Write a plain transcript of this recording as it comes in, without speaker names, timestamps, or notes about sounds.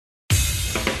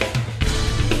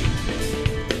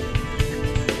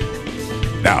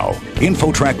Now,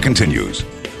 InfoTrack continues.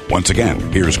 Once again,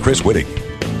 here's Chris Whitting.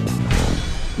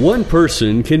 One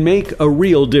person can make a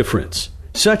real difference,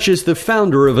 such as the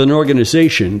founder of an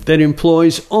organization that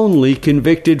employs only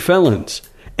convicted felons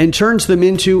and turns them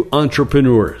into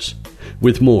entrepreneurs.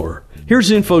 With more, here's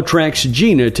InfoTrack's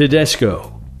Gina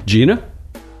Tedesco. Gina?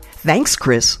 Thanks,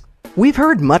 Chris. We've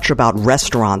heard much about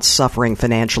restaurants suffering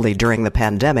financially during the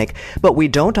pandemic, but we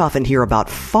don't often hear about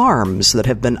farms that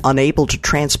have been unable to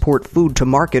transport food to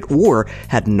market or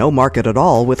had no market at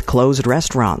all with closed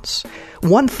restaurants.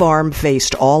 One farm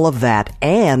faced all of that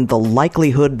and the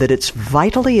likelihood that its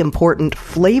vitally important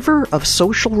flavor of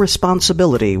social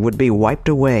responsibility would be wiped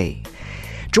away.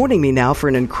 Joining me now for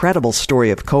an incredible story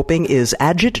of coping is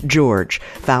Ajit George,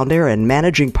 founder and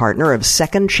managing partner of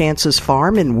Second Chances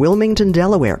Farm in Wilmington,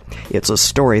 Delaware. It's a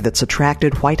story that's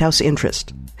attracted White House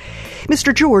interest.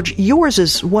 Mr. George, yours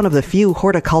is one of the few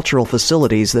horticultural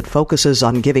facilities that focuses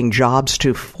on giving jobs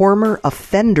to former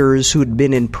offenders who'd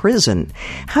been in prison.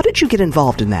 How did you get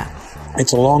involved in that?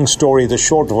 It's a long story. The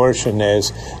short version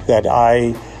is that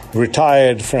I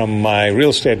retired from my real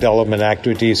estate development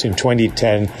activities in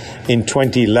 2010. In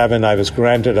 2011, I was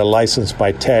granted a license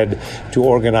by TED to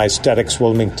organize TEDx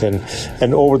Wilmington.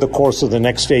 And over the course of the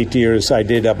next 8 years, I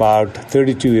did about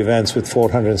 32 events with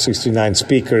 469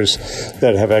 speakers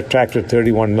that have attracted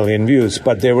 31 million views.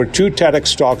 But there were two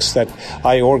TEDx talks that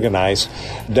I organized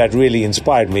that really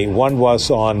inspired me. One was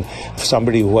on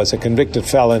somebody who was a convicted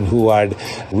felon who had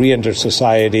re-entered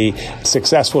society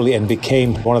successfully and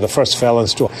became one of the first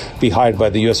felons to be hired by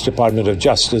the U.S. Department of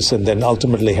Justice and then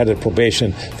ultimately headed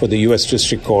probation for the U.S.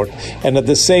 District Court. And at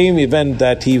the same event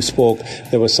that he spoke,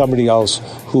 there was somebody else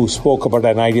who spoke about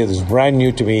an idea that's brand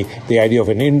new to me, the idea of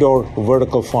an indoor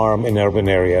vertical farm in urban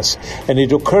areas. And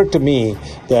it occurred to me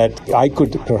that I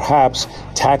could perhaps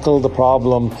tackle the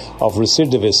problem of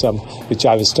recidivism, which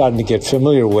I was starting to get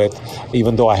familiar with,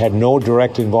 even though I had no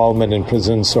direct involvement in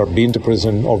prisons or been to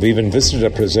prison or even visited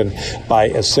a prison, by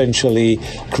essentially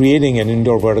creating an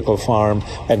indoor vertical farm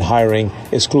and hiring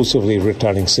exclusively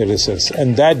returning citizens.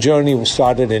 And that journey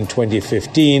started in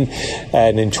 2015,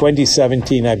 and in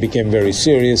 2017 I became very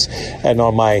serious, and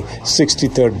on my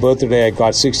 63rd birthday I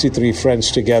got 63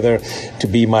 friends together to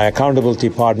be my accountability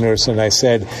partners, and I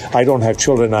said, I don't have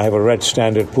children, I have a red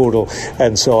standard poodle,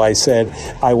 and so I said,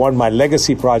 I want my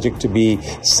legacy project to be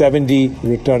 70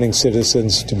 returning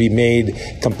citizens to be made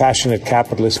compassionate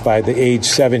capitalists by the age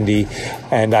 70,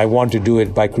 and I want to do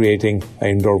it by creating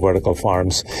indoor vertical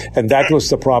farms. And that was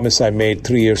the promise I made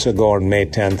 3 years ago on May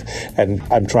 10th, and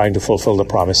I'm trying to fulfill the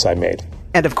promise I made.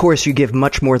 And of course, you give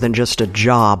much more than just a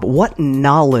job. What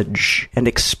knowledge and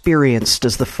experience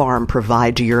does the farm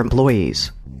provide to your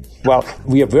employees? Well,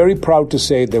 we are very proud to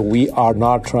say that we are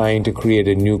not trying to create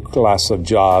a new class of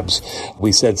jobs.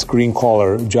 We said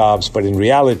green-collar jobs, but in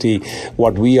reality,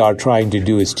 what we are trying to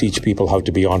do is teach people how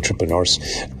to be entrepreneurs.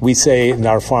 We say in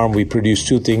our farm we produce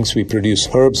two things. We produce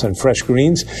herbs and fresh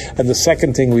greens, and the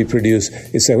second thing we produce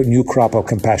is a new crop of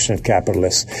compassionate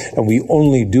capitalists. And we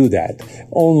only do that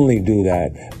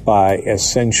by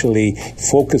essentially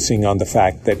focusing on the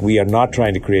fact that we are not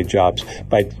trying to create jobs,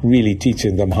 by really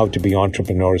teaching them how to be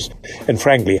entrepreneurs, and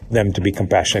frankly, them to be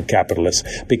compassionate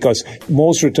capitalists. Because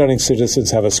most returning citizens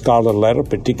have a scarlet letter,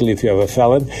 particularly if you have a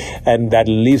felon, and that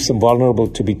leaves them vulnerable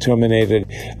to be terminated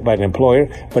by an employer.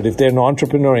 But if they're an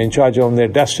entrepreneur in charge of their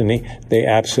destiny, they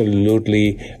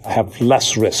absolutely have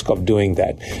less risk of doing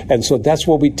that. And so that's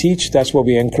what we teach, that's what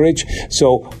we encourage.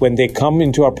 So when they come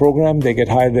into our program, they get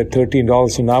hired at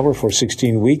 $13 an hour for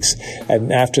 16 weeks.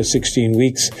 And after 16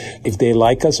 weeks, if they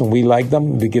like us and we like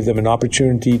them, we give them an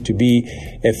opportunity to be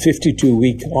a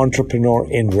 52-week entrepreneur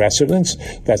in residence.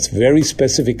 That's very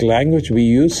specific language we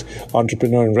use,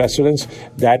 entrepreneur in residence.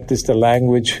 That is the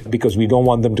language because we don't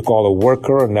want them to call a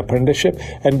worker an apprenticeship.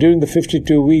 And during the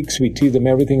 52 weeks, we teach them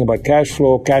everything about cash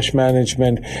flow, cash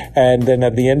management, and then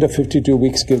at the end of 52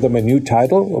 weeks, give them a new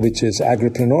title, which is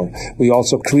agripreneur. We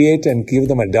also create and give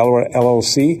them a Delaware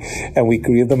LLC, and we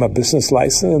give them a business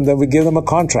license, and then we give them a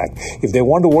contract. If they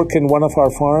want to work in one of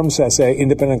our farms as an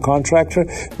independent contractor,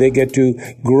 they get to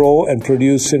grow and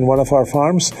produce in one of our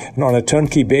farms on a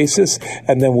turnkey basis,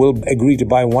 and then we'll agree to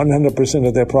buy 100%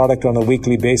 of their product on a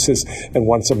weekly basis, and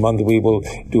once a month we will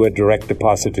do a direct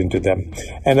deposit into them.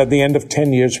 And at the end of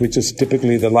 10 years, which is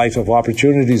typically the life of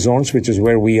opportunity zones, which is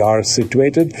where we are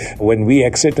situated, when we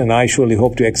exit, and I surely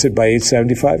hope to exit by age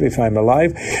 75 if I'm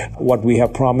alive, what we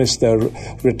have promised the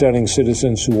returning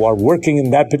citizens who are working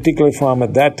in that particular farm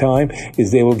at that time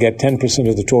is they will get 10%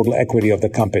 of the total equity of the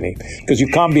company. Because you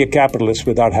can't be a capitalist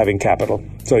without having capital.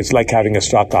 So it's like having a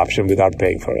stock option without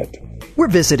paying for it. We're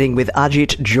visiting with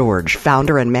Ajit George,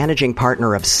 founder and managing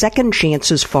partner of Second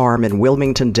Chances Farm in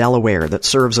Wilmington, Delaware, that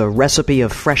serves a recipe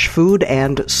of fresh food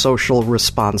and social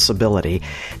responsibility.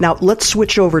 Now, let's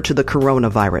switch over to the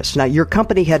coronavirus. Now, your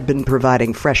company had been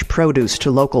providing fresh produce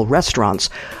to local restaurants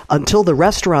until the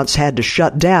restaurants had to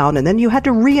shut down, and then you had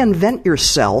to reinvent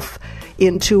yourself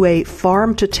into a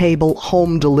farm-to-table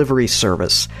home delivery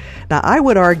service. Now, I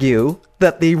would argue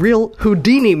that the real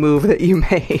Houdini move that you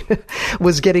made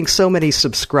was getting so many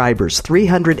subscribers,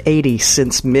 380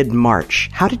 since mid-March.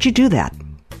 How did you do that?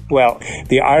 Well,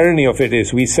 the irony of it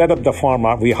is we set up the farm.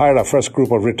 We hired our first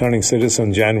group of returning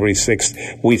citizens January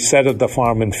 6th. We set up the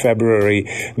farm in February.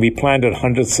 We planted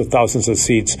hundreds of thousands of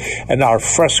seeds. And our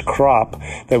first crop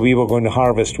that we were going to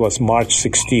harvest was March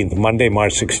 16th, Monday,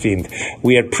 March 16th.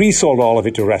 We had pre-sold all of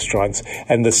it to restaurants.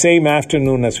 And the same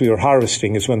afternoon as we were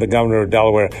harvesting is when the governor of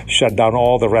Delaware shut down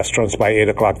all the restaurants by 8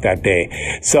 o'clock that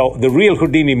day. So the real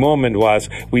Houdini moment was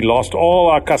we lost all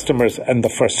our customers in the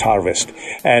first harvest.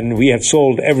 And we had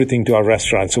sold everything to our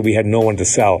restaurant, so we had no one to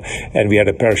sell, and we had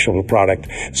a perishable product.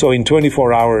 So in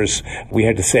 24 hours, we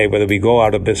had to say whether we go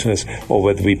out of business or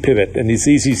whether we pivot. And it's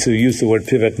easy to use the word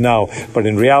pivot now, but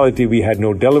in reality, we had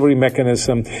no delivery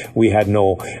mechanism, we had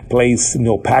no place,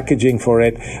 no packaging for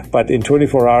it. But in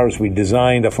 24 hours, we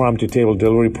designed a farm-to-table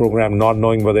delivery program, not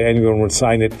knowing whether anyone would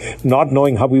sign it, not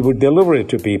knowing how we would deliver it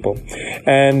to people.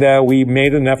 And we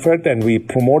made an effort, and we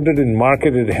promoted and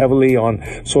marketed heavily on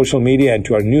social media and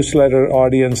to our newsletter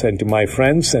audience and to my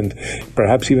friends and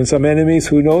perhaps even some enemies,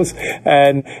 who knows.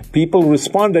 And people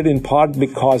responded in part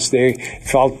because they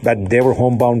felt that they were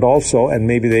homebound also and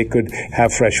maybe they could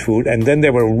have fresh food. And then they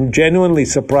were genuinely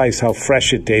surprised how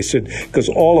fresh it tasted, because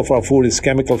all of our food is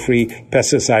chemical-free,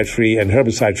 pesticide-free, and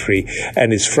herbicide-free,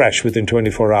 and is fresh within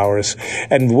 24 hours.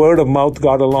 And word of mouth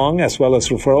got along as well as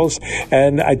referrals.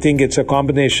 And I think it's a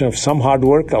combination of some hard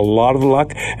work, a lot of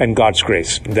luck, and God's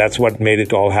grace. That's what made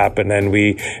it all happen. And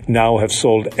we now have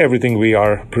sold everything we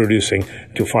are producing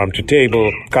to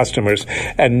farm-to-table customers.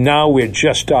 And now we're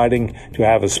just starting to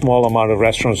have a small amount of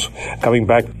restaurants coming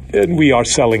back, and we are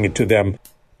selling it to them.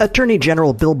 Attorney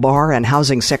General Bill Barr and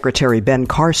Housing Secretary Ben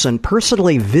Carson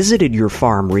personally visited your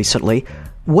farm recently.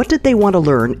 What did they want to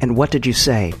learn, and what did you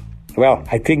say? Well,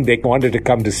 I think they wanted to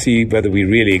come to see whether we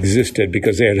really existed,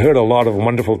 because they had heard a lot of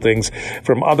wonderful things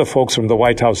from other folks from the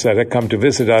White House that had come to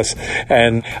visit us.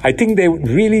 And I think they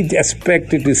really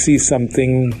expected to see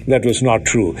something that was not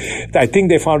true. I think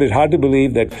they found it hard to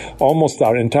believe that almost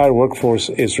our entire workforce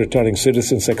is returning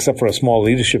citizens, except for a small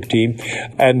leadership team,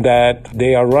 and that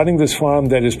they are running this farm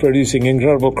that is producing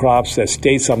incredible crops, that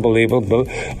tastes unbelievable.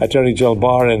 Attorney General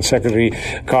Barr and Secretary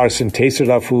Carson tasted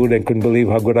our food and couldn't believe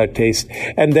how good it tastes.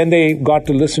 And then they got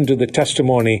to listen to the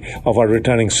testimony of our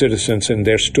returning citizens and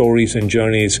their stories and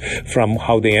journeys from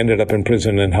how they ended up in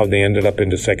prison and how they ended up in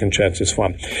the Second Chances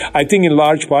Farm. I think in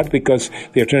large part because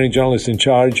the Attorney General is in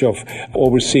charge of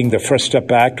overseeing the First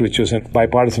Step Act, which was a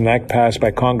bipartisan act passed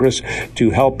by Congress to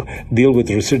help deal with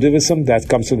recidivism. That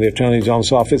comes from the Attorney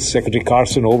General's office. Secretary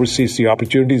Carson oversees the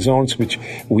opportunity zones, which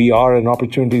we are an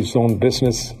opportunity zone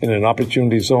business in an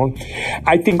opportunity zone.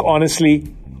 I think,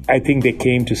 honestly, they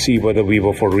came to see whether we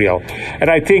were for real. And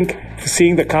I think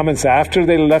seeing the comments after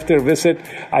they left their visit,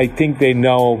 I think they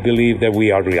now believe that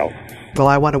we are real. Well,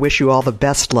 I want to wish you all the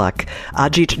best luck.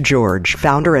 Ajit George,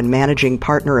 founder and managing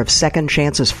partner of Second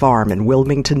Chances Farm in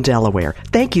Wilmington, Delaware.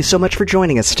 Thank you so much for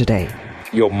joining us today.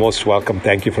 You're most welcome.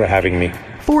 Thank you for having me.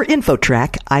 For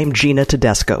InfoTrack, I'm Gina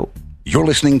Tedesco. You're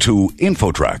listening to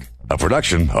InfoTrack, a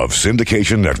production of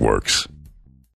Syndication Networks.